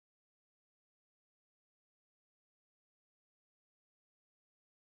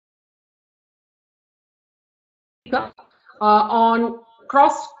on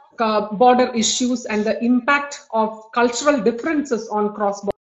cross-border issues and the impact of cultural differences on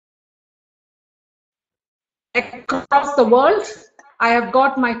cross-border. Across the world, I have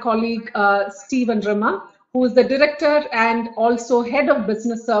got my colleague Stephen Rimmer, who is the director and also head of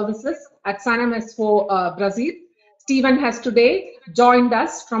business services at Sannam S4 Brazil. Stephen has today joined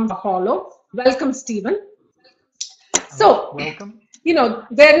us from Sao Paulo. Welcome, Stephen. So, welcome.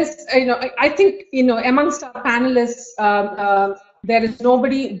 There is, I think, amongst our panelists, there is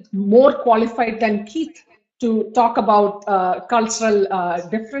nobody more qualified than Keith to talk about cultural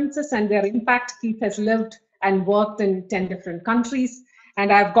differences and their impact. Keith has lived and worked in 10 different countries.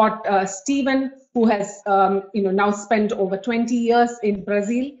 And I've got Stephen, who has, now spent over 20 years in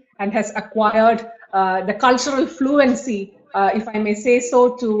Brazil and has acquired the cultural fluency, if I may say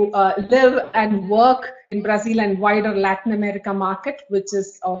so, to live and work in Brazil and wider Latin America market, which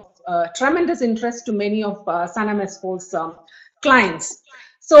is of tremendous interest to many of Sannam S4's clients.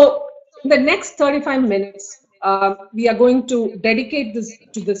 So in the next 35 minutes, we are going to dedicate this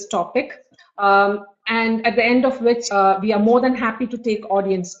to this topic. And at the end of which, we are more than happy to take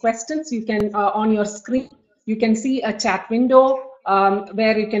audience questions. You can, on your screen, you can see a chat window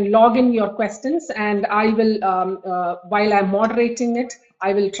where you can log in your questions, and I will, while I'm moderating it,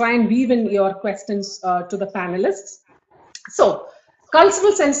 I will try and weave in your questions to the panelists. So,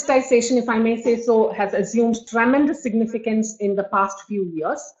 cultural sensitization, if I may say so, has assumed tremendous significance in the past few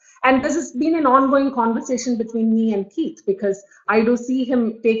years. And this has been an ongoing conversation between me and Keith, because I do see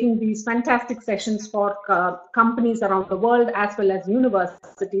him taking these fantastic sessions for companies around the world as well as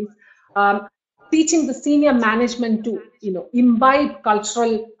universities, teaching the senior management to, imbibe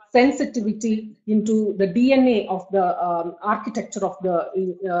cultural sensitivity into the DNA of the architecture of the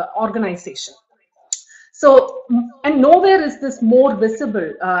organization. So, and nowhere is this more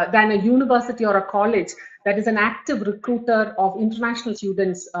visible than a university or a college that is an active recruiter of international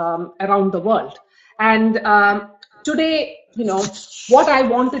students around the world. And today, what I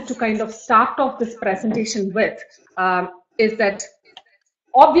wanted to kind of start off this presentation with is that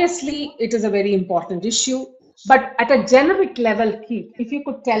obviously it is a very important issue, but at a generic level, Keith, if you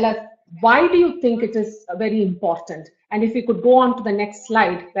could tell us, why do you think it is very important? And if you could go on to the next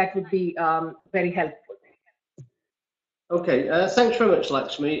slide, that would be very helpful. Okay, thanks very much,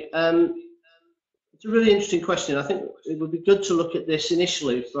 Lakshmi. It's a really interesting question. I think it would be good to look at this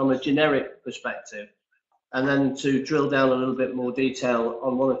initially from a generic perspective, and then to drill down a little bit more detail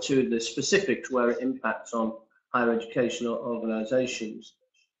on one or two of the specifics where it impacts on higher educational organisations.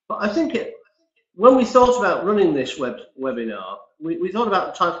 But I think when we thought about running this webinar, we thought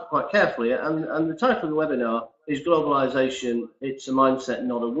about the title quite carefully, and the title of the webinar is Globalisation, It's a Mindset,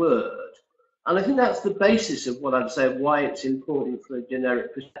 Not a Word. And I think that's the basis of what I'd say of why it's important from a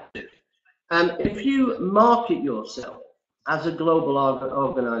generic perspective. And if you market yourself as a global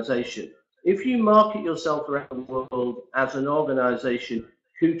organisation, if you market yourself around the world as an organisation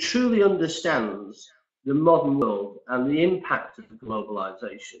who truly understands the modern world and the impact of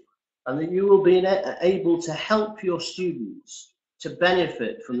globalisation, and that you will be able to help your students to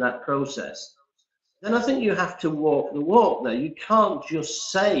benefit from that process, then I think you have to walk the walk there. You can't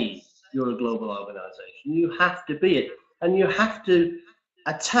just say you're a global organisation. You have to be it, and you have to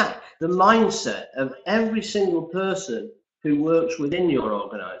attack the mindset of every single person who works within your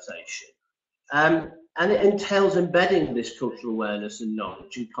organisation. And it entails embedding this cultural awareness and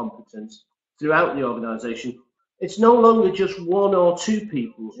knowledge and competence throughout the organisation. It's no longer just one or two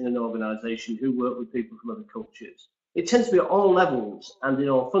people in an organisation who work with people from other cultures. It tends to be at all levels and in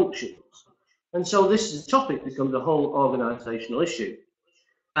all functions. And so this topic becomes a whole organisational issue.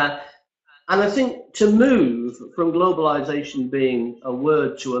 And I think to move from globalisation being a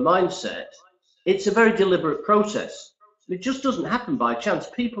word to a mindset, it's a very deliberate process. It just doesn't happen by chance.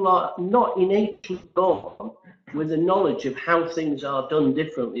 People are not innately born with a knowledge of how things are done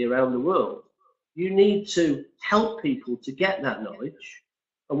differently around the world. You need to help people to get that knowledge.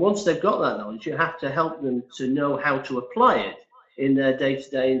 And once they've got that knowledge, you have to help them to know how to apply it in their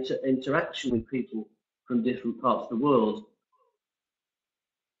day-to-day interaction with people from different parts of the world.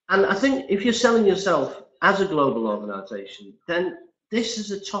 And I think if you're selling yourself as a global organisation, then this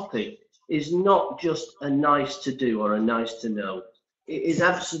as a topic is not just a nice to do or a nice to know. It is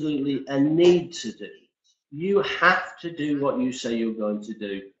absolutely a need to do. You have to do what you say you're going to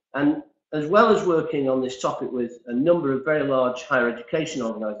do. And as well as working on this topic with a number of very large higher education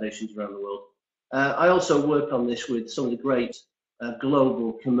organisations around the world, I also work on this with some of the great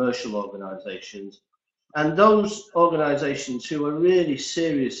global commercial organisations. And those organisations who are really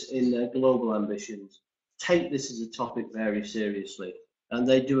serious in their global ambitions take this as a topic very seriously. and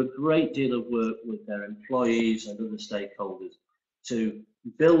they do a great deal of work with their employees and other stakeholders to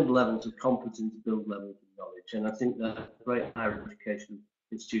build levels of competence, build levels of knowledge. And I think that great higher education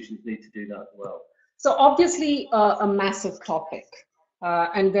institutions need to do that as well. So obviously a massive topic,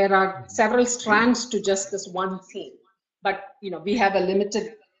 and there are several strands to just this one theme. But we have a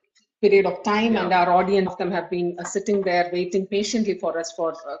limited period of time, and our audience of them have been sitting there waiting patiently for us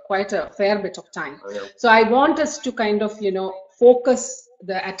for quite a fair bit of time. So I want us to kind of focus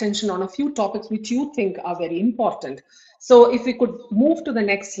the attention on a few topics which you think are very important. So if we could move to the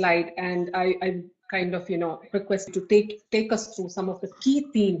next slide, and I kind of request you to take us through some of the key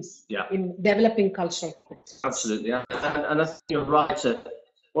themes in developing cultural fit. Absolutely, and I think you're right.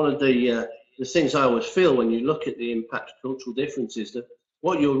 One of the things I always feel when you look at the impact of cultural differences, that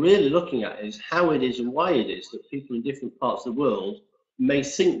what you're really looking at is how it is and why it is that people in different parts of the world may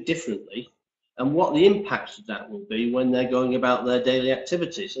think differently, and what the impacts of that will be when they're going about their daily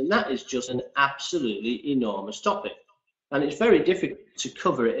activities. And that is just an absolutely enormous topic. And it's very difficult to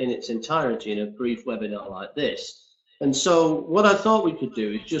cover it in its entirety in a brief webinar like this. And so what I thought we could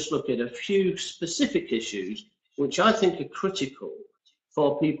do is just look at a few specific issues which I think are critical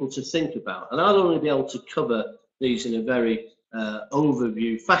for people to think about. And I'll only be able to cover these in a very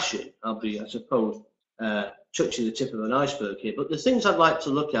overview fashion. I'll be, I suppose, touching the tip of an iceberg here. But the things I'd like to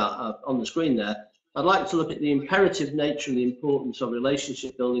look at on the screen there, I'd like to look at the imperative nature and the importance of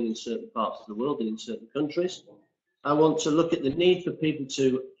relationship building in certain parts of the world and in certain countries. I want to look at the need for people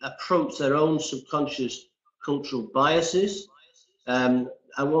to approach their own subconscious cultural biases.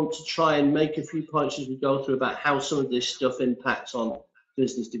 I want to try and make a few points as we go through about how some of this stuff impacts on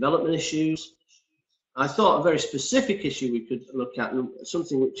business development issues. I thought a very specific issue we could look at, and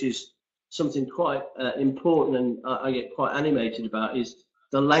something which is something quite important and I get quite animated about, is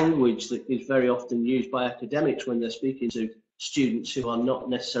the language that is very often used by academics when they're speaking to students who are not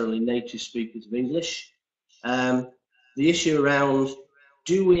necessarily native speakers of English. The issue around,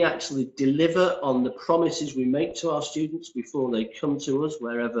 do we actually deliver on the promises we make to our students before they come to us,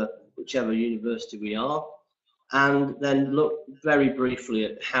 whichever university we are? And then look very briefly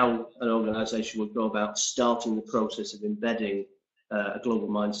at how an organisation would go about starting the process of embedding a global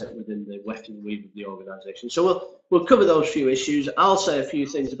mindset within the weft and weave of the organisation. So we'll cover those few issues. I'll say a few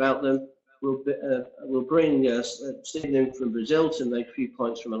things about them. We'll bring Stephen in from Brazil to make a few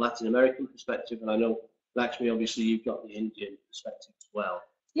points from a Latin American perspective, and I know, Lakshmi, obviously you've got the Indian perspective as well.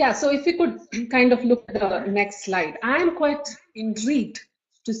 Yeah, so if we could kind of look at the next slide. I'm quite intrigued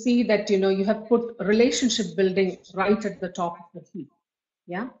to see that you have put relationship building right at the top of the heap.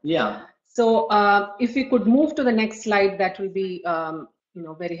 Yeah. So if we could move to the next slide, that will be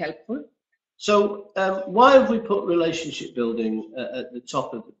very helpful. So why have we put relationship building at the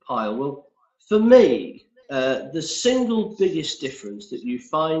top of the pile? Well, for me, the single biggest difference that you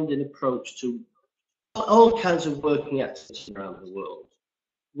find in approach to all kinds of working activities around the world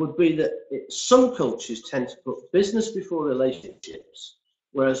would be that some cultures tend to put business before relationships,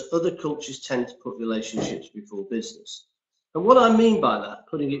 whereas other cultures tend to put relationships before business. And what I mean by that,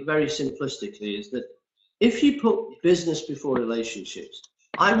 putting it very simplistically, is that if you put business before relationships,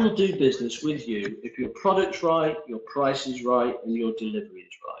 I will do business with you if your product's right, your price is right, and your delivery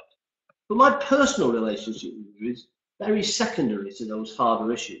is right. But my personal relationship with you is very secondary to those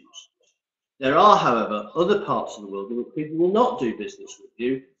harder issues. There are, however, other parts of the world where people will not do business with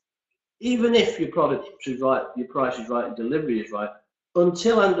you, even if your product is right, your price is right, and delivery is right,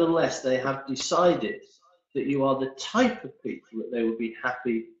 until and unless they have decided that you are the type of people that they would be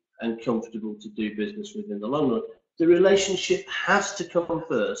happy and comfortable to do business with in the long run. The relationship has to come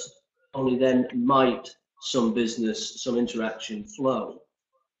first, only then might some business, some interaction flow.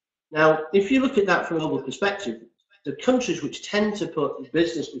 Now, if you look at that from a global perspective, the countries which tend to put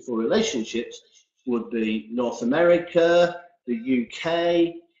business before relationships would be North America, the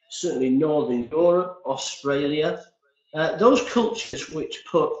UK, certainly Northern Europe, Australia. Those cultures which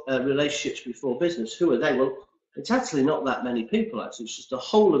put relationships before business, who are they? Well, it's actually not that many people, actually. It's just the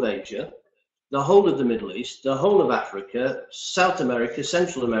whole of Asia, the whole of the Middle East, the whole of Africa, South America,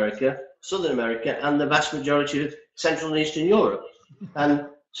 Central America, Southern America, and the vast majority of Central and Eastern Europe. And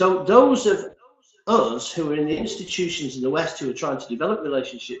so those of us who are in the institutions in the West who are trying to develop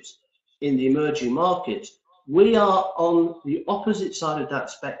relationships in the emerging markets, we are on the opposite side of that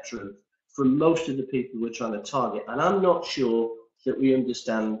spectrum from most of the people we're trying to target. And I'm not sure that we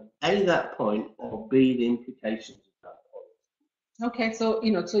understand A, that point, or B, the implications of that point. Okay, so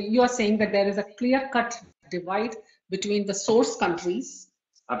so you are saying that there is a clear-cut divide between the source countries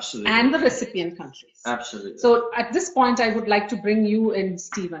Absolutely. And the recipient countries. Absolutely. So at this point, I would like to bring you in,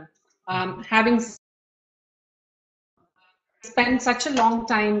 Stephen. Having spent such a long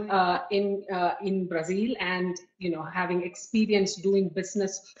time in Brazil, and having experience doing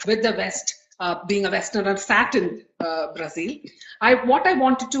business with the West, being a Westerner, sat in Brazil. What I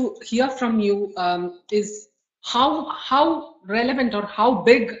wanted to hear from you is how relevant or how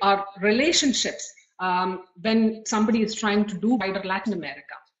big are relationships when somebody is trying to do wider Latin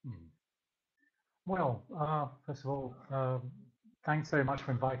America. Well, first of all, thanks very much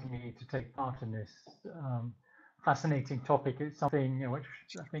for inviting me to take part in this fascinating topic. It's something which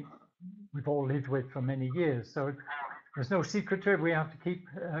I think we've all lived with for many years, so there's no secret to it. We have to keep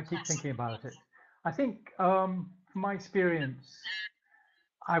thinking about it. I think, from my experience,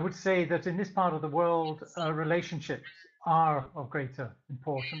 I would say that in this part of the world, relationships are of greater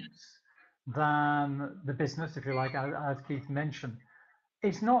importance than the business, if you like, as Keith mentioned.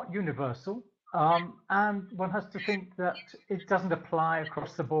 It's not universal. And one has to think that it doesn't apply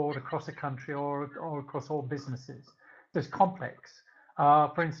across the board, across a country, or across all businesses. It's complex.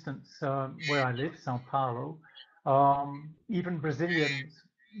 For instance, where I live, Sao Paulo, even Brazilians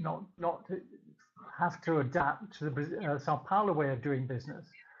not have to adapt to the Sao Paulo way of doing business,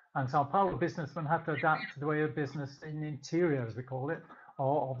 and Sao Paulo businessmen have to adapt to the way of business in the interior, as we call it,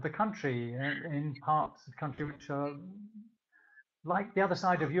 of the country, in parts of the country which are like the other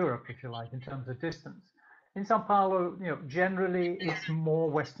side of Europe, if you like, in terms of distance. In Sao Paulo, generally it's more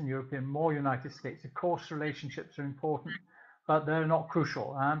Western European, more United States. Of course, relationships are important, but they're not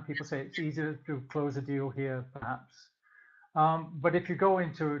crucial. And people say it's easier to close a deal here, perhaps. But if you go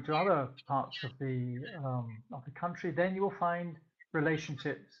into other parts of the country, then you will find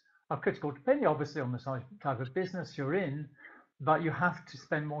relationships are critical, depending obviously on the type of business you're in, but you have to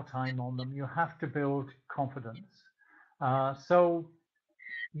spend more time on them. You have to build confidence. So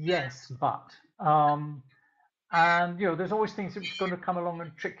yes, but and there's always things that's going to come along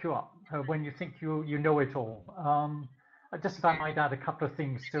and trick you up when you think you know it all. Just if I might add a couple of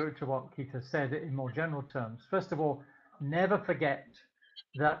things to what Keith has said in more general terms. First of all, never forget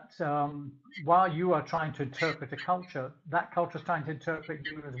that while you are trying to interpret a culture, that culture is trying to interpret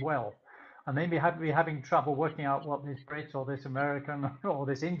you as well. And they may be having trouble working out what this Brit or this American or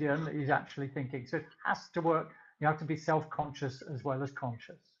this Indian is actually thinking. So it has to work. You have to be self-conscious as well as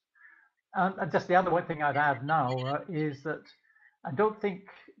conscious. And just the other one thing I'd add now is that I don't think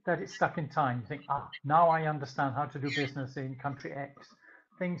that it's stuck in time. You think, now I understand how to do business in country X.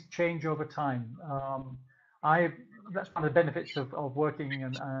 Things change over time. That's one of the benefits of working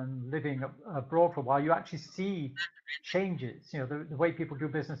and living abroad for a while. You actually see changes. The way people do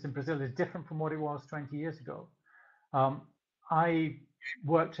business in Brazil is different from what it was 20 years ago. I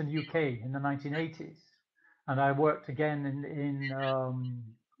worked in the UK in the 1980s. And I worked again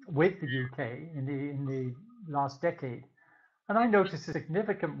with the UK in the last decade, and I noticed a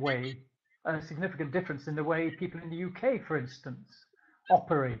significant difference in the way people in the UK, for instance,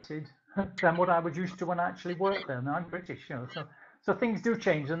 operated than what I was used to when I actually worked there. And I'm British, so things do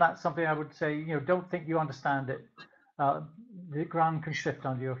change, and that's something I would say. Don't think you understand it. The ground can shift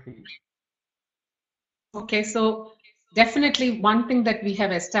under your feet. Okay, so definitely one thing that we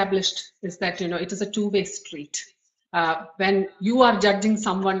have established is that it is a two-way street. When you are judging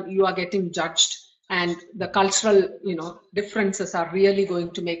someone, you are getting judged, and the cultural differences are really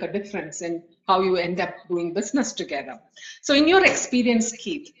going to make a difference in how you end up doing business together. So in your experience,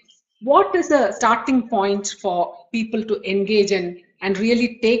 Keith, what is the starting point for people to engage in and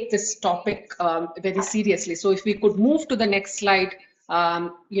really take this topic very seriously? So if we could move to the next slide,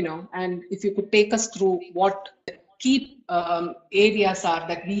 and if you could take us through what key areas are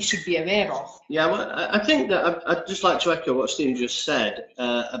that we should be aware of. Yeah, well, I think that I'd just like to echo what Steve just said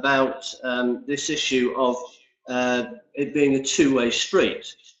about this issue of it being a two-way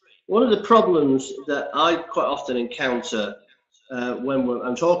street. One of the problems that I quite often encounter when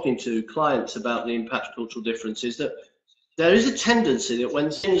I'm talking to clients about the impact of cultural difference is that there is a tendency that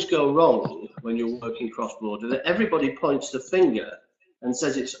when things go wrong, when you're working cross-border, that everybody points the finger and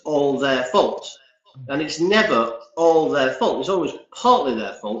says it's all their fault. And it's never all their fault. It's always partly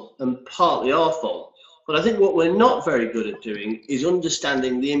their fault and partly our fault. But I think what we're not very good at doing is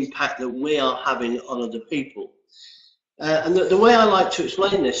understanding the impact that we are having on other people. And the way I like to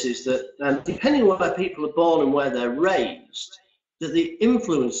explain this is that depending on where people are born and where they're raised, that the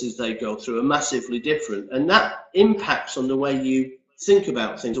influences they go through are massively different. And that impacts on the way you think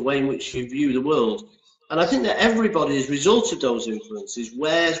about things, the way in which you view the world. And I think that everybody, as a result of those influences,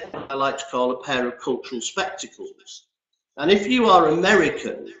 wears what I like to call a pair of cultural spectacles. And if you are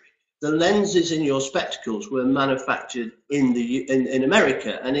American, the lenses in your spectacles were manufactured in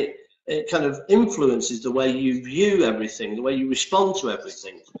America, and it kind of influences the way you view everything, the way you respond to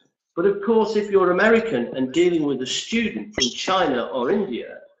everything. But of course, if you're American and dealing with a student from China or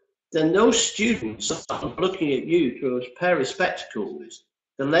India, then those students are looking at you through a pair of spectacles,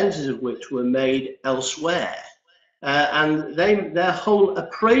 the lenses of which were made elsewhere. And their whole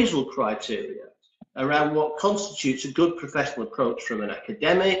appraisal criteria around what constitutes a good professional approach from an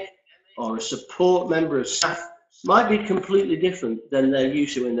academic or a support member of staff might be completely different than they're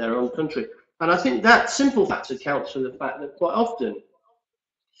used to in their own country. And I think that simple fact accounts for the fact that quite often,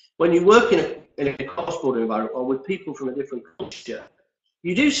 when you work in a cross-border environment or with people from a different culture,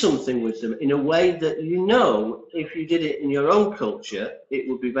 you do something with them in a way that you know if you did it in your own culture, it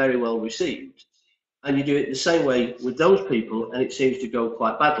would be very well received. And you do it the same way with those people, and it seems to go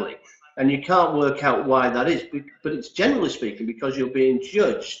quite badly. And you can't work out why that is, but it's generally speaking because you're being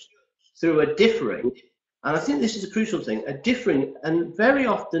judged through a differing, and I think this is a crucial thing, a differing and very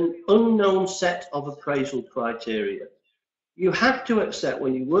often unknown set of appraisal criteria. You have to accept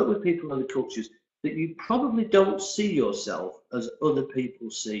when you work with people in other cultures that you probably don't see yourself as other people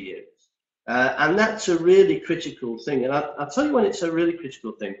see you. And that's a really critical thing. And I'll tell you when it's a really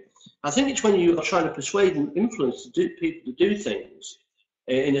critical thing. I think it's when you are trying to persuade and influence people to do things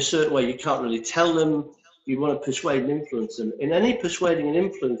in a certain way. You can't really tell them. You want to persuade and influence them. In any persuading and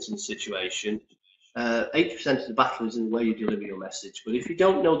influencing situation, 80% of the battle is in the way you deliver your message. But if you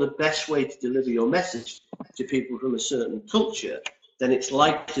don't know the best way to deliver your message to people from a certain culture, then it's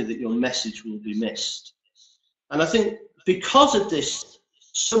likely that your message will be missed. And I think because of this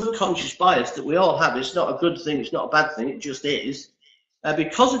subconscious bias that we all have, it's not a good thing, it's not a bad thing, it just is.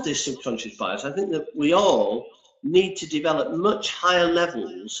 Because of this subconscious bias, I think that we all need to develop much higher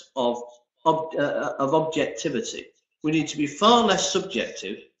levels of objectivity. We need to be far less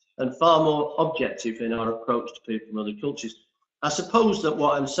subjective and far more objective in our approach to people from other cultures. I suppose that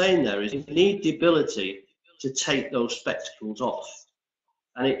what I'm saying there is you need the ability to take those spectacles off.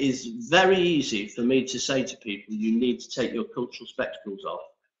 And it is very easy for me to say to people, you need to take your cultural spectacles off.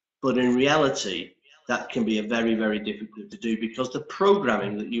 But in reality, that can be very, very difficult to do because the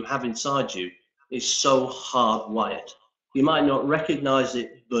programming that you have inside you is so hardwired. You might not recognize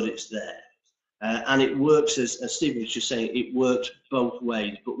it, but it's there. And it works, as Stephen was just saying, it works both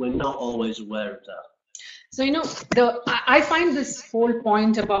ways, but we're not always aware of that. So, I find this whole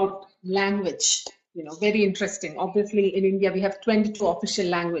point about language, very interesting. Obviously, in India, we have 22 official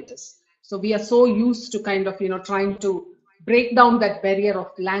languages. So we are so used to kind of, trying to break down that barrier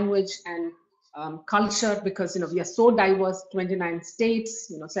of language and culture because, we are so diverse, 29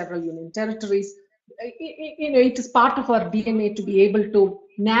 states, several union territories. It is part of our DNA to be able to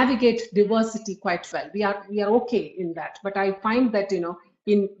navigate diversity quite well. We are okay in that. But I find that,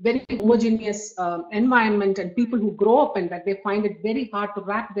 in very homogeneous environment and people who grow up in that, they find it very hard to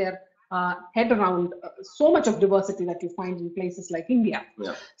wrap their head around so much of diversity that you find in places like India.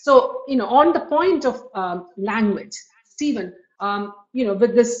 Yeah. So, on the point of language, Stephen,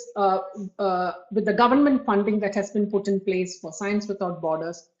 with this, with the government funding that has been put in place for Science Without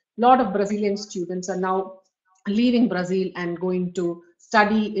Borders, a lot of Brazilian students are now leaving Brazil and going to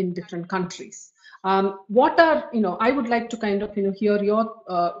study in different countries. What are, I would like to kind of, hear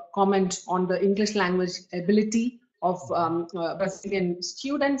your comment on the English language ability of Brazilian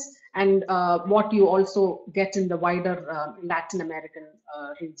students and what you also get in the wider Latin American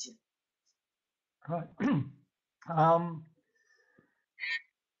region. Right.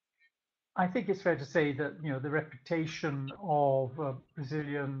 I think it's fair to say that the reputation of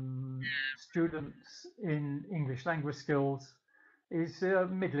Brazilian students in English language skills is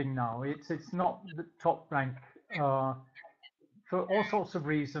middling now. It's not the top rank for all sorts of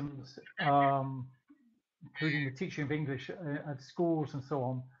reasons, including the teaching of English at schools and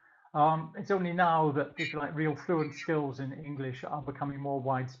so on. It's only now that, if you like, real fluent skills in English are becoming more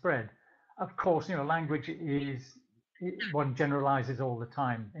widespread. Of course, language is, one generalizes all the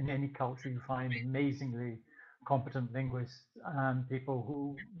time. In any culture, you find amazingly competent linguists and people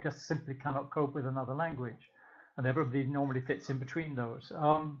who just simply cannot cope with another language, and everybody normally fits in between those.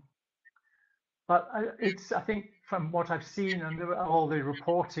 But I think from what I've seen and all the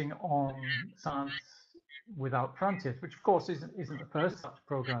reporting on Science Without Frontiers, which of course isn't the first such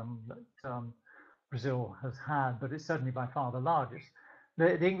program that Brazil has had, but it's certainly by far the largest.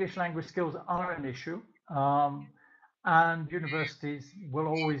 The English language skills are an issue. And universities will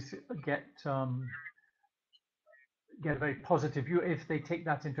always get a very positive view if they take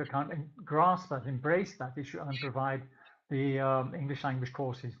that into account and grasp that, embrace that issue, and provide the English language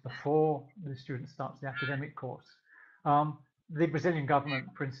courses before the student starts the academic course. The Brazilian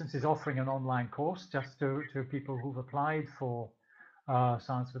government, for instance, is offering an online course just to people who've applied for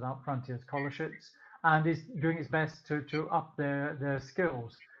Science Without Frontiers scholarships, and is doing its best to up their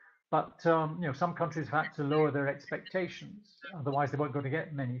skills. but some countries have had to lower their expectations, otherwise they weren't going to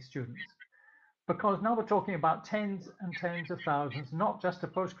get many students. Because now we're talking about tens and tens of thousands, not just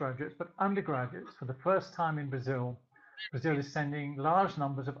of postgraduates, but undergraduates. For the first time in Brazil, Brazil is sending large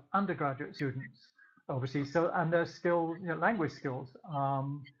numbers of undergraduate students overseas. So, and their skills, language skills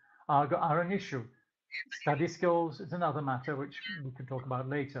are an issue. Study skills is another matter, which we can talk about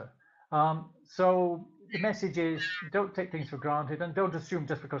later. So the message is, don't take things for granted, and don't assume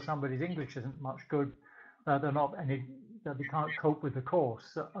just because somebody's English isn't much good that they can't cope with the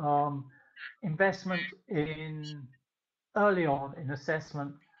course. Investment in early on in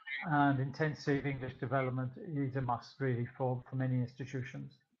assessment and intensive English development is a must, really, for many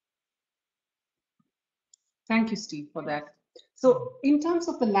institutions. Thank you, Steve, for that. So in terms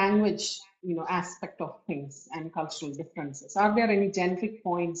of the language, aspect of things and cultural differences, are there any generic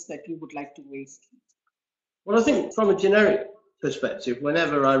points that you would like to raise? Well, I think from a generic perspective,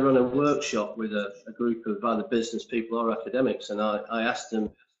 whenever I run a workshop with a group of either business people or academics, and I ask them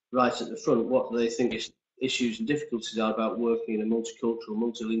right at the front what they think issues and difficulties are about working in a multicultural,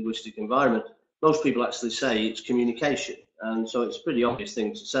 multilinguistic environment, most people actually say it's communication. And so it's a pretty obvious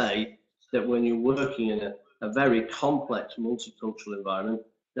thing to say that when you're working in a very complex multicultural environment,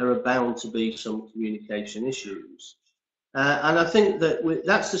 there are bound to be some communication issues. And I think that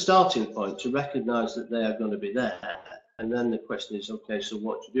that's the starting point, to recognise that they are going to be there. And then the question is, okay, so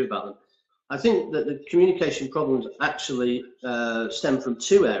what do you do about them? I think that the communication problems actually stem from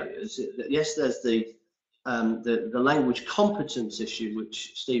two areas. Yes, there's the language competence issue,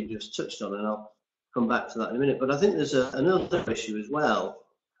 which Steve just touched on, and I'll come back to that in a minute. But I think there's another issue as well.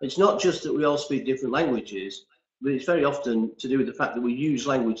 It's not just that we all speak different languages, but it's very often to do with the fact that we use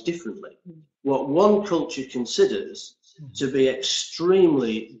language differently. What one culture considers to be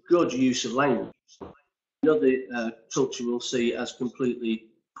extremely good use of language, another culture will see as completely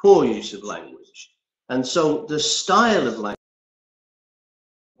poor use of language. And so the style of language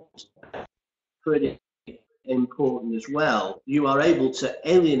is pretty important as well. You are able to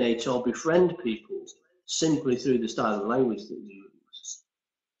alienate or befriend people simply through the style of language that you use.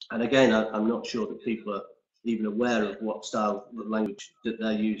 And again, I'm not sure that people are even aware of what style of language that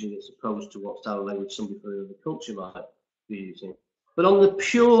they're using as opposed to what style of language somebody from another culture might be using. But on the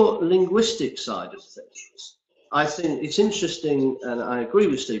pure linguistic side of things, I think it's interesting, and I agree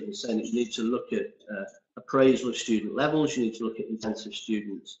with Stephen saying that you need to look at appraisal of student levels, you need to look at intensive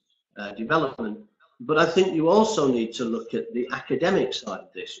student development, but I think you also need to look at the academic side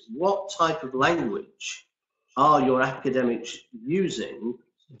of this. What type of language are your academics using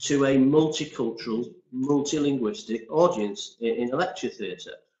to a multicultural, multilinguistic audience in a lecture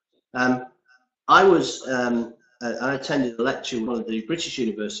theatre? I attended a lecture in one of the British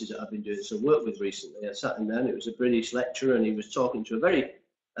universities that I've been doing some work with recently. I sat in there and it was a British lecturer, and he was talking to a very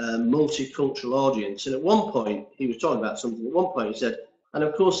multicultural audience. And at one point, he was talking about something. At one point, he said, and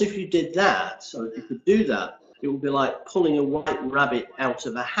of course, if you did that, or if you could do that, it would be like pulling a white rabbit out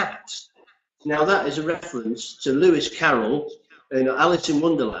of a hat. Now, that is a reference to Lewis Carroll, Alice in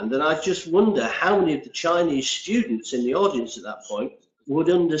Wonderland. And I just wonder how many of the Chinese students in the audience at that point would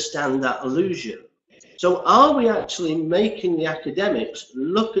understand that allusion. So are we actually making the academics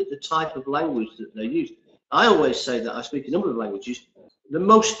look at the type of language that they use? I always say that I speak a number of languages, the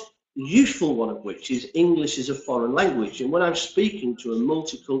most useful one of which is English as a foreign language. And when I'm speaking to a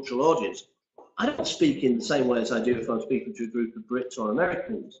multicultural audience, I don't speak in the same way as I do if I'm speaking to a group of Brits or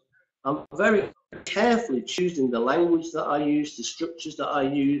Americans. I'm very carefully choosing the language that I use, the structures that I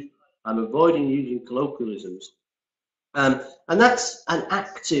use. I'm avoiding using colloquialisms. And that's an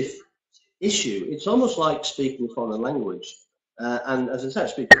active issue. It's almost like speaking a foreign language. And as I said, I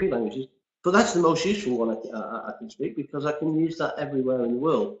speak 3 languages, but that's the most useful one I can speak, because I can use that everywhere in the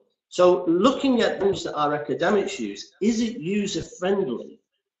world. So looking at things that our academics use, is it user friendly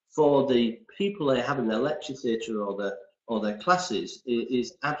for the people they have in their lecture theatre or their classes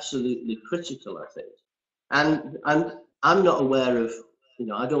is absolutely critical, I think. And I'm not aware of,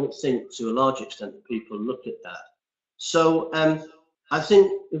 I don't think to a large extent that people look at that. So I think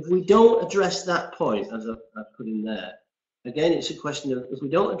if we don't address that point, as I put in there, again, it's a question of, if we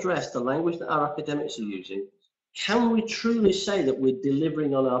don't address the language that our academics are using, can we truly say that we're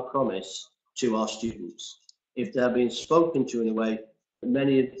delivering on our promise to our students if they're being spoken to in a way that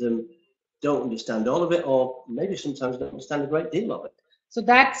many of them don't understand all of it, or maybe sometimes don't understand a great deal of it? So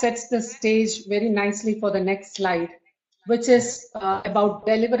that sets the stage very nicely for the next slide, which is about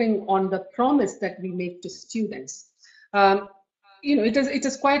delivering on the promise that we make to students. It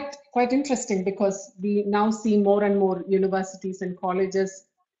is quite interesting, because we now see more and more universities and colleges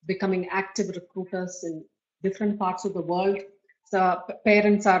becoming active recruiters in different parts of the world. So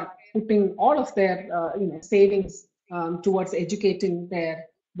parents are putting all of their savings towards educating their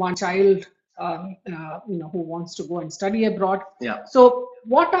one child who wants to go and study abroad. Yeah. So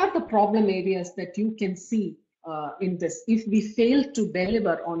what are the problem areas that you can see in this if we fail to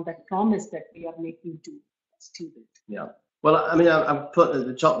deliver on that promise that we are making to students? Yeah. Well, I mean, I've put at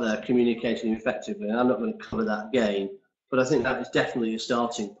the top there, communicating effectively, and I'm not going to cover that again, but I think that is definitely a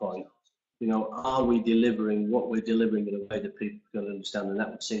starting point. You know, are we delivering what we're delivering in a way that people can understand? And that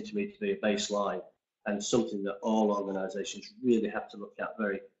would seem to me to be a baseline and something that all organisations really have to look at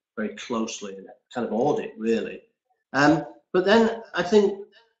very, very closely and kind of audit, really. But then I think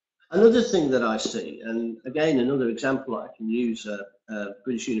another thing that I see, and again, another example I can use,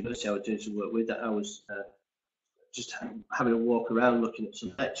 British University I was doing some work with, that I was just having a walk around, looking at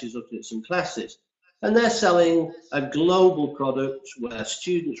some lectures, looking at some classes, and they're selling a global product where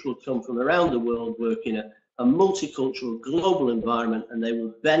students will come from around the world, work in a multicultural global environment, and they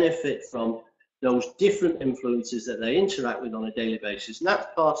will benefit from those different influences that they interact with on a daily basis. And that's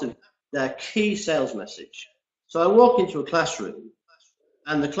part of their key sales message. So I walk into a classroom,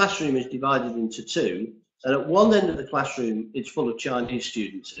 and the classroom is divided into two, and at one end of the classroom it's full of Chinese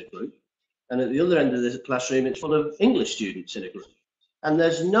students in a group, and at the other end of the classroom it's full of English students in a group. And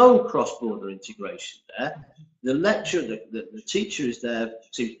there's no cross-border integration there. The lecturer, the teacher is there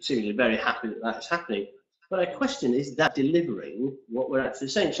seemingly very happy that that's happening. But I question, is that delivering what we're actually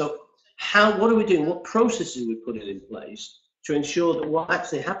saying? So what are we doing? What processes are we putting in place to ensure that what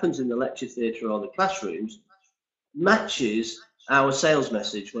actually happens in the lecture theatre or the classrooms matches our sales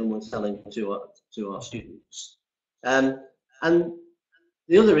message when we're selling to our students? And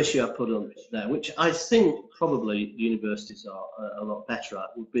the other issue I put on there, which I think probably universities are a lot better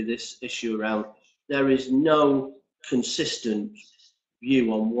at, would be this issue around there is no consistent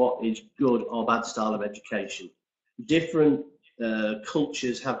view on what is good or bad style of education. Different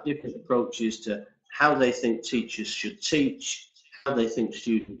cultures have different approaches to how they think teachers should teach, how they think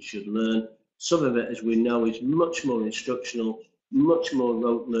students should learn. Some of it, as we know, is much more instructional, much more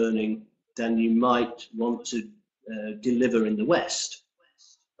rote learning than you might want to deliver in the West.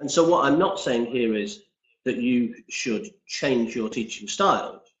 And so what I'm not saying here is that you should change your teaching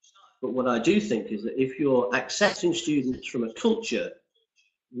style, but what I do think is that if you're accepting students from a culture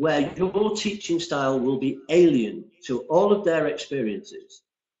where your teaching style will be alien to all of their experiences,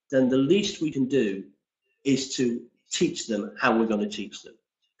 then the least we can do is to teach them how we're going to teach them.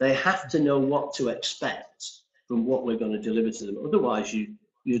 They have to know what to expect from what we're going to deliver to them. Otherwise,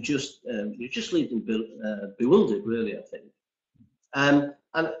 you just leave them bewildered, really, I think. And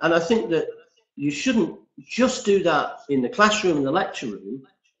I think that you shouldn't just do that in the classroom and the lecture room.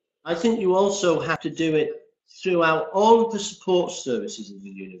 I think you also have to do it throughout all of the support services of the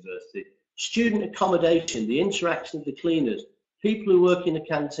university, student accommodation, the interaction of the cleaners, people who work in the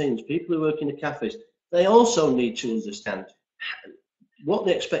canteens, people who work in the cafes. They also need to understand what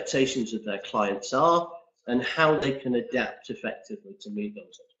the expectations of their clients are and how they can adapt effectively to meet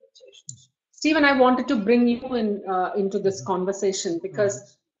those expectations. Stephen, I wanted to bring you into this conversation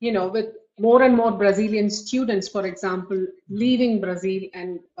because, with more and more Brazilian students, for example, leaving Brazil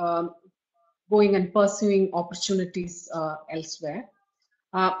and going and pursuing opportunities elsewhere,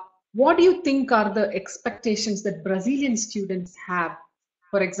 what do you think are the expectations that Brazilian students have,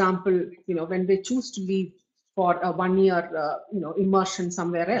 for example, when they choose to leave for a 1 year, immersion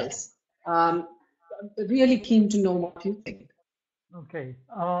somewhere else? Really keen to know what you think. Okay.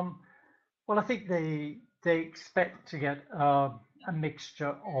 Well, I think they expect to get a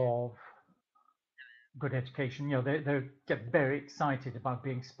mixture of good education. They get very excited about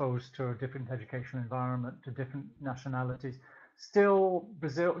being exposed to a different educational environment, to different nationalities. Still,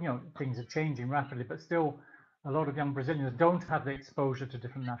 Brazil, things are changing rapidly, but still a lot of young Brazilians don't have the exposure to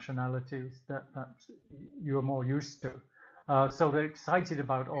different nationalities that you're more used to. So they're excited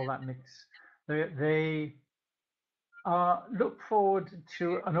about all that mix. They look forward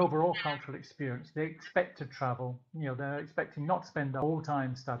to an overall cultural experience. They expect to travel. They're expecting not to spend the whole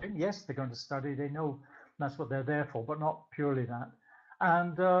time studying. Yes, they're going to study. They know that's what they're there for, but not purely that.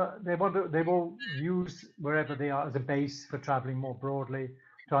 And they will use wherever they are as a base for traveling more broadly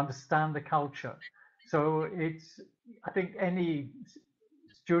to understand the culture. So I think any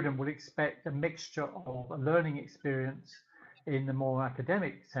student would expect a mixture of a learning experience in the more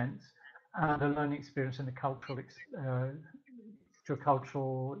academic sense and a learning experience in the cultural to a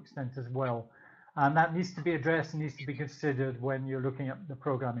cultural extent as well. And that needs to be addressed and needs to be considered when you're looking at the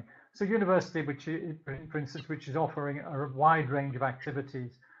programming. So university, for instance, which is offering a wide range of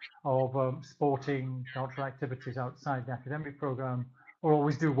activities of sporting, cultural activities outside the academic program, will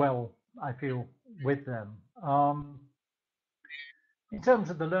always do well, I feel, with them. In terms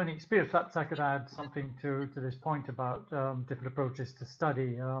of the learning experience, perhaps I could add something to this point about different approaches to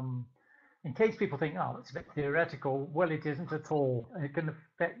study. In case people think, oh, it's a bit theoretical, well, it isn't at all. It can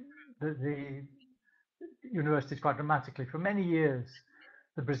affect the universities quite dramatically. For many years,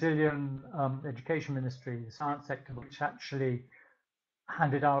 the Brazilian education ministry, the science sector, which actually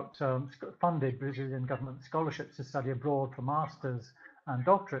handed out, funded Brazilian government scholarships to study abroad for masters and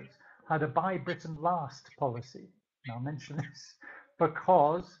doctorates, had a buy Britain last policy. Now, I'll mention this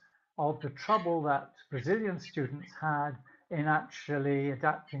because of the trouble that Brazilian students had in actually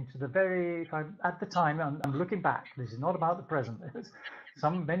adapting to the very, at the time, I'm looking back, this is not about the present, it was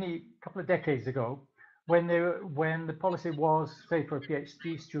couple of decades ago, when the policy was, say, for a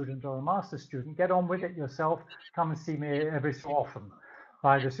PhD student or a master's student, get on with it yourself, come and see me every so often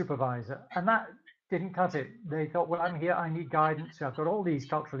by the supervisor. And that didn't cut it. They thought, well, I'm here, I need guidance, I've got all these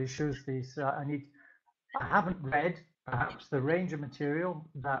cultural issues, I haven't read perhaps the range of material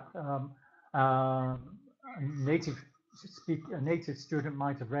that a native student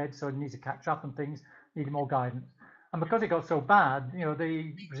might have read, so it needs to catch up on things, needed more guidance. And because it got so bad,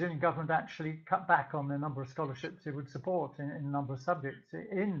 the Brazilian government actually cut back on the number of scholarships it would support in a number of subjects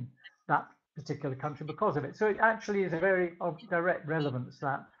in that particular country because of it. So it actually is a very direct relevance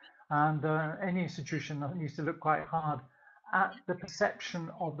that, and any institution needs to look quite hard at the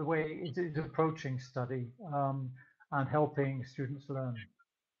perception of the way it is approaching study and helping students learn.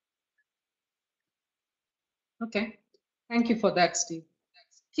 Okay, thank you for that, Steve.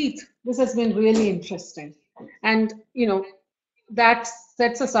 Keith, this has been really interesting. And, that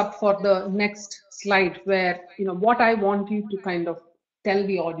sets us up for the next slide where, what I want you to kind of tell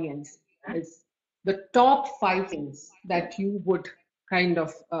the audience is the top 5 things that you would kind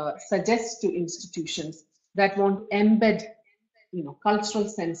of suggest to institutions that want to embed, cultural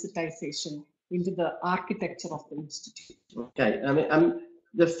sensitization into the architecture of the institute. Okay, I mean,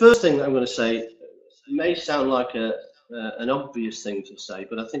 the first thing that I'm going to say may sound like an obvious thing to say,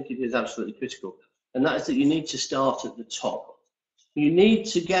 but I think it is absolutely critical, and that is that you need to start at the top. You need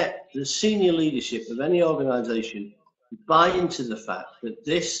to get the senior leadership of any organisation to buy into the fact that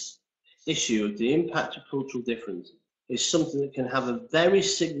this issue of the impact of cultural difference is something that can have a very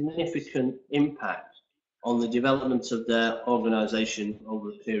significant impact on the development of their organisation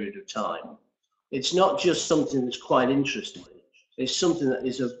over a period of time. It's not just something that's quite interesting, it's something that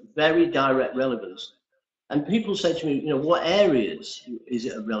is of very direct relevance. And people say to me, what areas is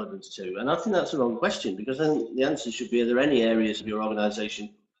it of relevance to? And I think that's the wrong question, because I think the answer should be, are there any areas of your organisation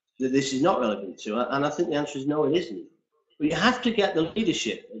that this is not relevant to? And I think the answer is no, it isn't. But you have to get the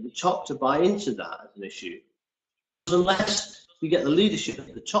leadership at the top to buy into that as an issue. Unless you get the leadership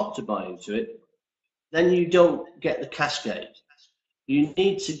at the top to buy into it, then you don't get the cascade. You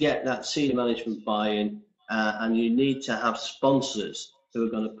need to get that senior management buy-in, and you need to have sponsors who are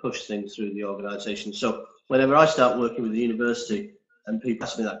going to push things through the organisation. So whenever I start working with the university and people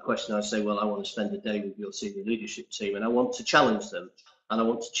ask me that question, I say, well, I want to spend a day with your senior leadership team, and I want to challenge them, and I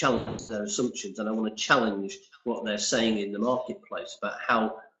want to challenge their assumptions, and I want to challenge what they're saying in the marketplace about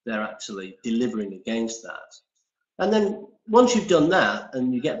how they're actually delivering against that. And then once you've done that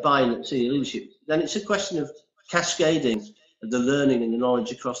and you get buy-in at senior leadership, then it's a question of cascading the learning and the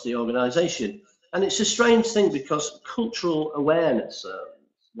knowledge across the organisation. And it's a strange thing, because cultural awareness,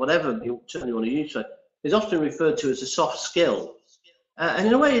 whatever term you want to use, is often referred to as a soft skill. And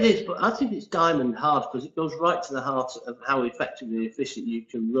in a way it is, but I think it's diamond hard, because it goes right to the heart of how effectively and efficient you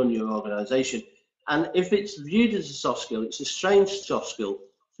can run your organisation. And if it's viewed as a soft skill, it's a strange soft skill,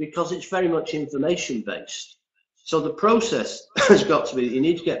 because it's very much information based. So the process has got to be that you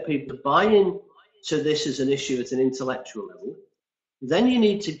need to get people to buy in to this as an issue at an intellectual level. Then you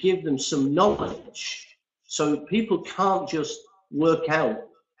need to give them some knowledge, so people can't just work out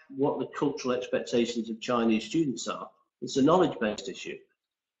what the cultural expectations of Chinese students are. It's a knowledge-based issue.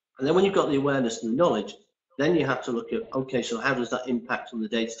 And then when you've got the awareness and the knowledge, then you have to look at, okay, so how does that impact on the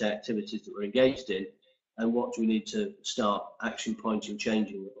day-to-day activities that we're engaged in, and what do we need to start action pointing,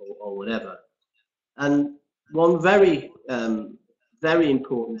 changing, or whatever. And one very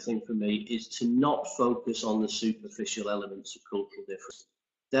important thing for me is to not focus on the superficial elements of cultural difference.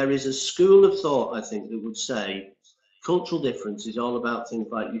 There is a school of thought, I think, that would say cultural difference is all about things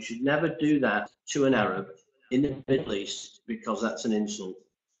like, you should never do that to an Arab in the Middle East because that's an insult.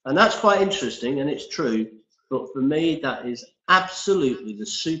 And that's quite interesting, and it's true, but for me that is absolutely the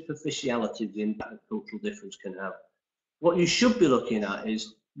superficiality of the impact that cultural difference can have. What you should be looking at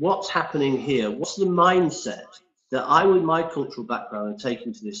is what's happening here, what's the mindset that I, with my cultural background, am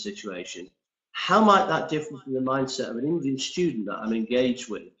taking to this situation. How might that differ from the mindset of an Indian student that I'm engaged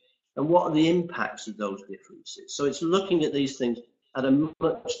with? And what are the impacts of those differences? So it's looking at these things at a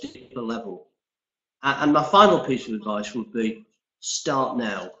much deeper level. And my final piece of advice would be start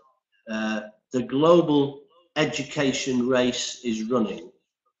now. The global education race is running.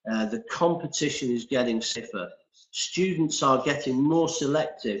 The competition is getting stiffer. Students are getting more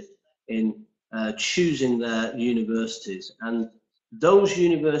selective in choosing their universities, and those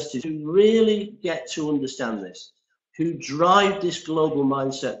universities who really get to understand this, who drive this global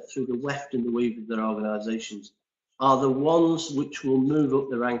mindset through the weft and the weave of their organizations, are the ones which will move up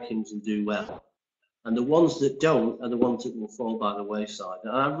the rankings and do well. And the ones that don't are the ones that will fall by the wayside.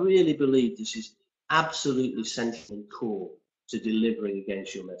 And I really believe this is absolutely central and core to delivering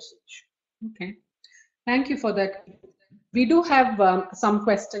against your message. Okay, thank you for that. We do have some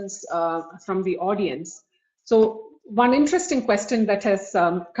questions from the audience. So one interesting question that has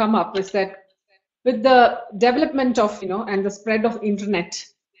come up is that with the development of, and the spread of internet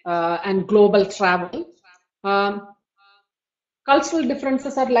and global travel, cultural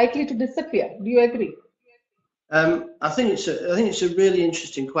differences are likely to disappear. Do you agree? I think it's a really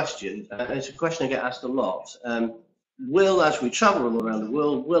interesting question. It's a question I get asked a lot. Will, as we travel all around the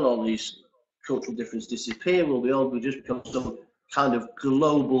world, will all these cultural differences disappear? Will we just become some kind of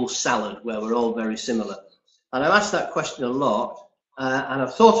global salad where we're all very similar? And I've asked that question a lot, and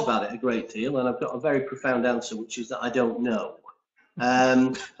I've thought about it a great deal, and I've got a very profound answer, which is that I don't know.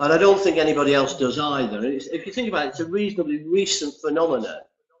 And I don't think anybody else does either. If you think about it, it's a reasonably recent phenomenon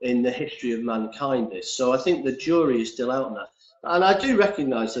in the history of mankind, this. So I think the jury is still out on that. And I do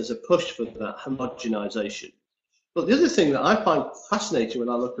recognise there's a push for that homogenisation. But the other thing that I find fascinating when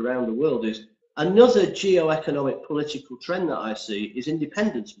I look around the world is another geo-economic political trend that I see is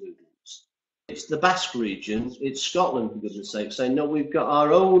independence movements. It's the Basque region, it's Scotland, for goodness sake, saying, no, we've got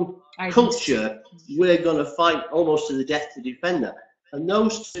our own culture, we're going to fight almost to the death to defend that. And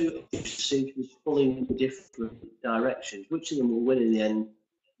those two seem to be pulling in different directions. Which of them will win in the end,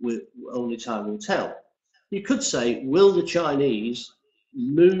 only time will tell. You could say, will the Chinese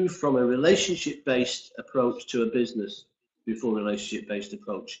move from a relationship-based approach to a business before relationship-based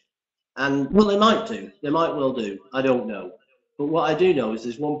approach? And well, they might do. They might well do. I don't know. But what I do know is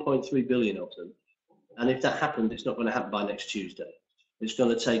there's 1.3 billion of them. And if that happens, it's not going to happen by next Tuesday. It's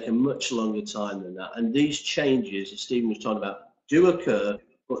going to take a much longer time than that. And these changes, as Stephen was talking about, do occur,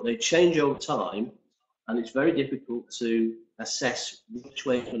 but they change over time. And it's very difficult to assess which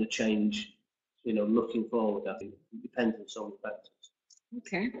way it's going to change, looking forward. I think it depends on so many factors.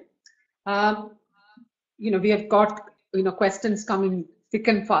 Okay. We have got, questions coming thick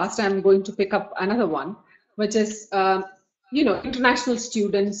and fast. I'm going to pick up another one, which is, international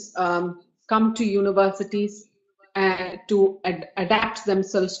students come to universities to adapt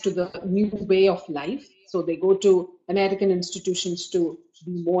themselves to the new way of life. So they go to American institutions to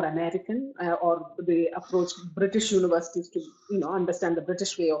be more American, or they approach British universities to, understand the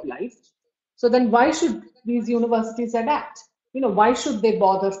British way of life. So then why should these universities adapt? Why should they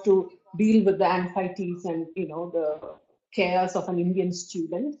bother to deal with the anxieties and, the cares of an Indian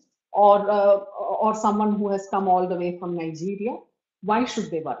student or someone who has come all the way from Nigeria? Why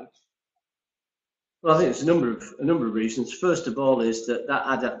should they worry? Well, I think it's a number of reasons. First of all, is that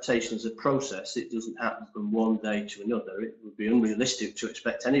adaptation is a process. It doesn't happen from one day to another. It would be unrealistic to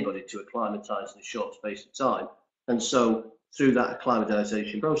expect anybody to acclimatise in a short space of time. And so, through that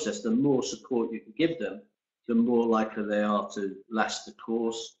acclimatisation process, the more support you can give them, the more likely they are to last the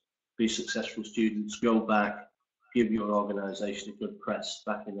course, be successful students, go back, give your organisation a good press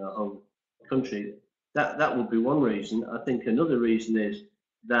back in their home country. That would be one reason. I think another reason is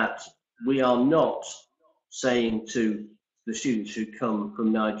that we are not saying to the students who come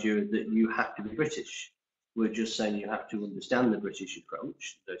from Nigeria that you have to be British. We're just saying you have to understand the British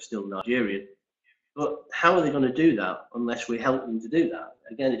approach. They're still Nigerian. But how are they going to do that unless we help them to do that?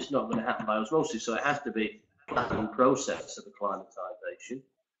 Again, it's not going to happen by osmosis, so it has to be a planned process of acclimatisation.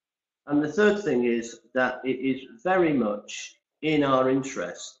 And the third thing is that it is very much in our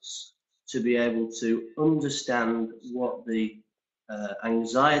interests to be able to understand what the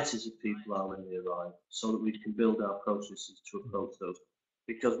anxieties of people are when they arrive, so that we can build our processes to approach those.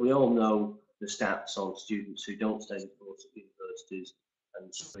 Because we all know the stats on students who don't stay the course at universities,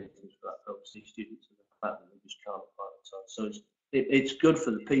 and so for that purpose, these students and the fact that they just can't find the time. So it's good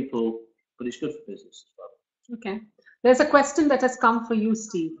for the people, but it's good for business as well. Okay. There's a question that has come for you,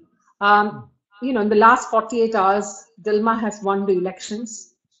 Steve. In the last 48 hours, Dilma has won the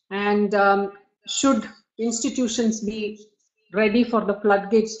elections, and should institutions be ready for the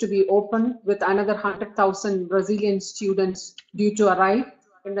floodgates to be open with another 100,000 Brazilian students due to arrive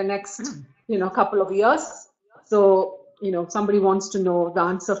in the next, couple of years? So, somebody wants to know the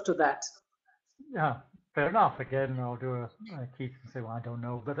answer to that. Yeah, fair enough. Again, I'll do a Keith and say, well, I don't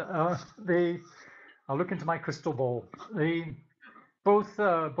know, but I'll look into my crystal ball. Both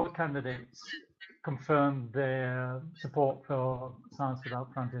candidates confirmed their support for Science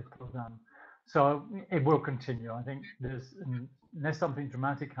Without Frontiers program, so it will continue. I think unless something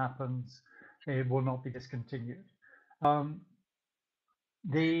dramatic happens, it will not be discontinued.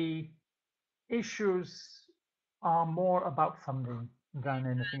 The issues are more about funding than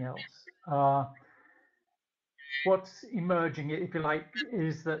anything else. What's emerging, if you like,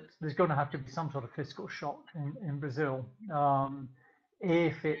 is that there's going to have to be some sort of fiscal shock in Brazil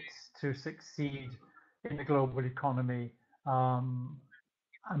if it's to succeed in the global economy and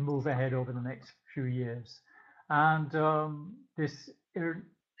move ahead over the next few years. And this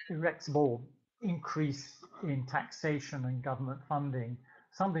irreversible increase in taxation and government funding,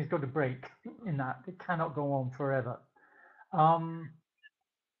 something's got to break in that. It cannot go on forever.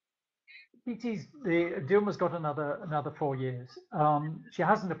 Dilma's got another 4 years. She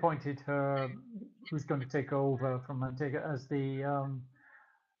hasn't appointed her who's going to take over from Manteiga as the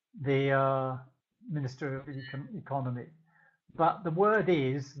Minister of the Economy. But the word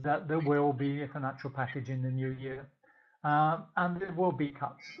is that there will be a financial package in the new year, and there will be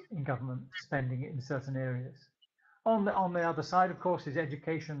cuts in government spending in certain areas. On the other side, of course, is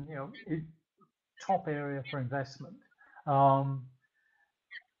education. Top area for investment.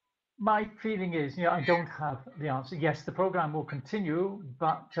 My feeling is, I don't have the answer. Yes, the program will continue,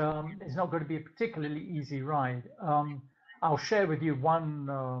 but it's not going to be a particularly easy ride. I'll share with you one,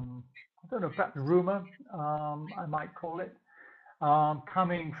 I don't know, perhaps rumor, I might call it,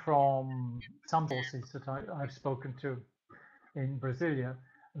 coming from some sources that I've spoken to in Brasilia,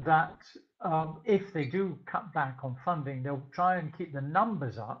 that if they do cut back on funding, they'll try and keep the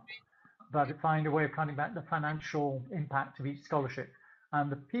numbers up, but find a way of cutting back the financial impact of each scholarship. And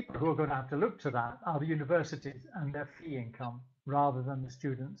the people who are going to have to look to that are the universities and their fee income, rather than the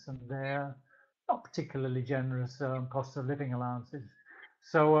students and their not particularly generous cost of living allowances.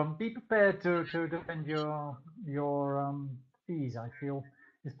 So be prepared to defend your fees, I feel,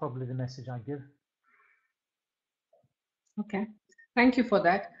 is probably the message I give. Okay, thank you for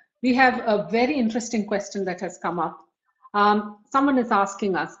that. We have a very interesting question that has come up. Someone is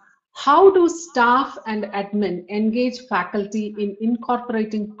asking us, how do staff and admin engage faculty in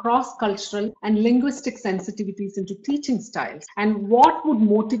incorporating cross-cultural and linguistic sensitivities into teaching styles? And what would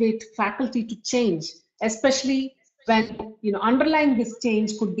motivate faculty to change, especially when underlying this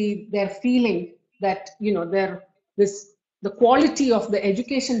change could be their feeling that the quality of the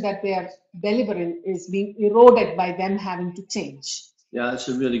education that they are delivering is being eroded by them having to change? Yeah, that's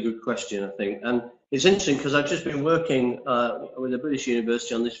a really good question, I think. And it's interesting because I've just been working with a British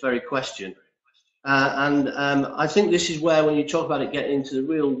university on this very question. I think this is where, when you talk about it getting into the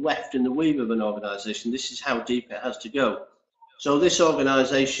real weft and the weave of an organisation, this is how deep it has to go. So this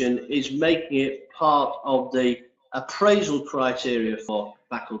organisation is making it part of the appraisal criteria for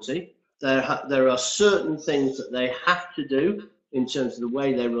faculty. There are certain things that they have to do in terms of the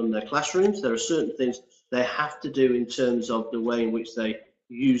way they run their classrooms. There are certain things they have to do in terms of the way in which they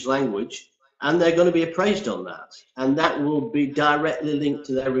use language, and they're going to be appraised on that, and that will be directly linked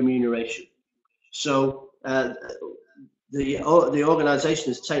to their remuneration. So the organisation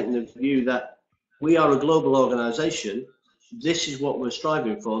has taken the view that we are a global organisation, this is what we're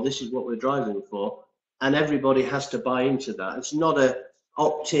striving for, this is what we're driving for, and everybody has to buy into that. It's not a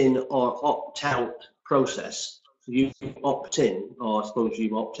opt-in or opt-out process. You opt in, or I suppose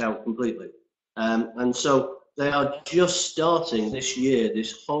you opt out completely. And so they are just starting this year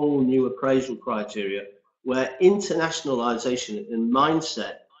this whole new appraisal criteria where internationalization and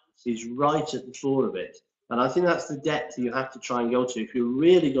mindset is right at the fore of it. And I think that's the depth you have to try and go to if you're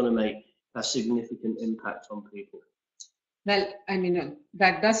really going to make a significant impact on people. Well, I mean,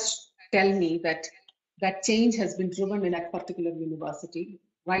 that does tell me that change has been driven in that particular university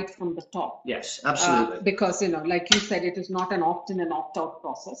right from the top. Yes, absolutely. Because, like you said, it is not an opt-in and opt-out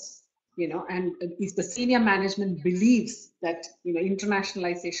process, and if the senior management believes that,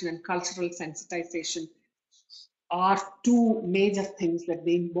 internationalization and cultural sensitization are two major things that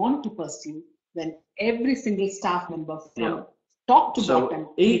they want to pursue, then every single staff member from top to bottom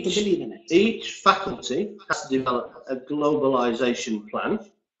need to believe in it. Each faculty has to develop a globalization plan.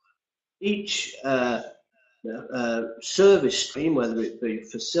 Each service stream, whether it be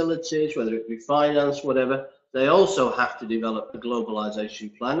facilities, whether it be finance, whatever, they also have to develop a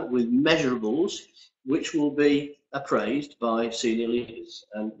globalization plan with measurables which will be appraised by senior leaders.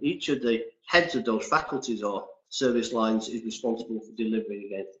 And each of the heads of those faculties or service lines is responsible for delivering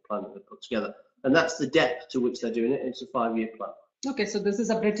against the plan that they put together. And that's the depth to which they're doing it. It's a 5-year plan. Okay, so this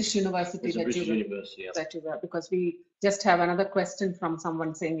is a British university It's a that British you university, yeah. that you were, because we just have another question from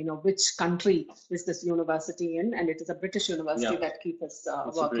someone saying, you know, which country is this university in? And it is a British university that Keith is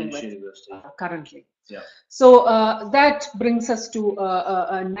working with currently. Yeah. So that brings us to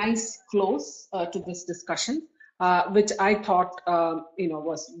a nice close to this discussion, which I thought, you know,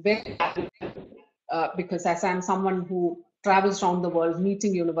 was very valuable, because as I'm someone who travels around the world,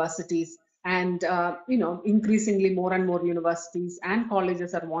 meeting universities, and you know, increasingly more and more universities and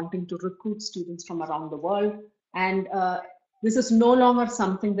colleges are wanting to recruit students from around the world. And this is no longer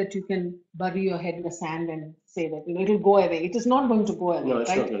something that you can bury your head in the sand and say that, you know, it'll go away. It is not going to go away. No,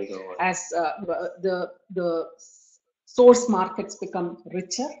 it's right? not going to go away. As the source markets become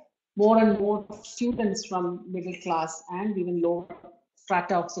richer, more and more students from middle class and even lower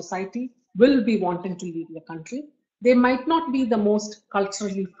strata of society will be wanting to leave the country. They might not be the most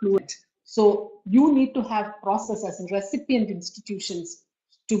culturally fluent. So you need to have processes and recipient institutions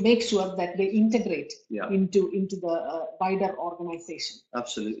to make sure that they integrate into the wider organization.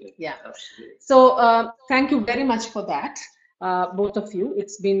 Absolutely. Yeah. Absolutely. So thank you very much for that, both of you.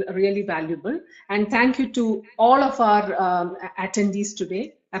 It's been really valuable. And thank you to all of our attendees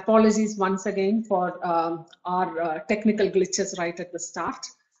today. Apologies once again for our technical glitches right at the start.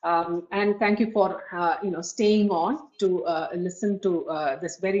 And thank you for you know, staying on to listen to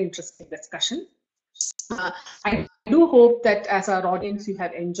this very interesting discussion. I do hope that as our audience, you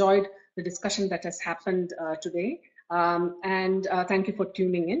have enjoyed the discussion that has happened today. And thank you for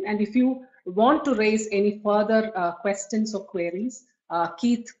tuning in. And if you want to raise any further questions or queries,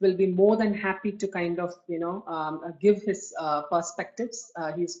 Keith will be more than happy to kind of, you know, give his perspectives.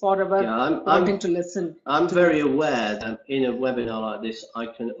 He's forever wanting to listen. I'm very aware that in a webinar like this, I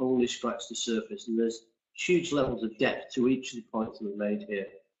can only scratch the surface, and there's huge levels of depth to each of the points that we've made here.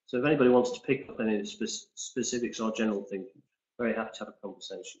 So if anybody wants to pick up any of the specifics or general thinking, very happy to have a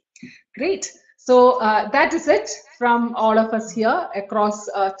conversation. Great. So that is it from all of us here across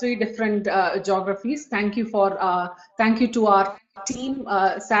 3 different geographies. Thank you to our team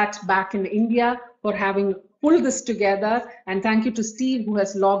sat back in India for having pulled this together, and thank you to Steve, who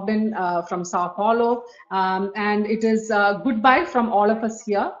has logged in from Sao Paulo. And it is goodbye from all of us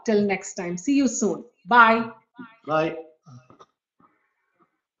here till next time. See you soon. Bye. Bye.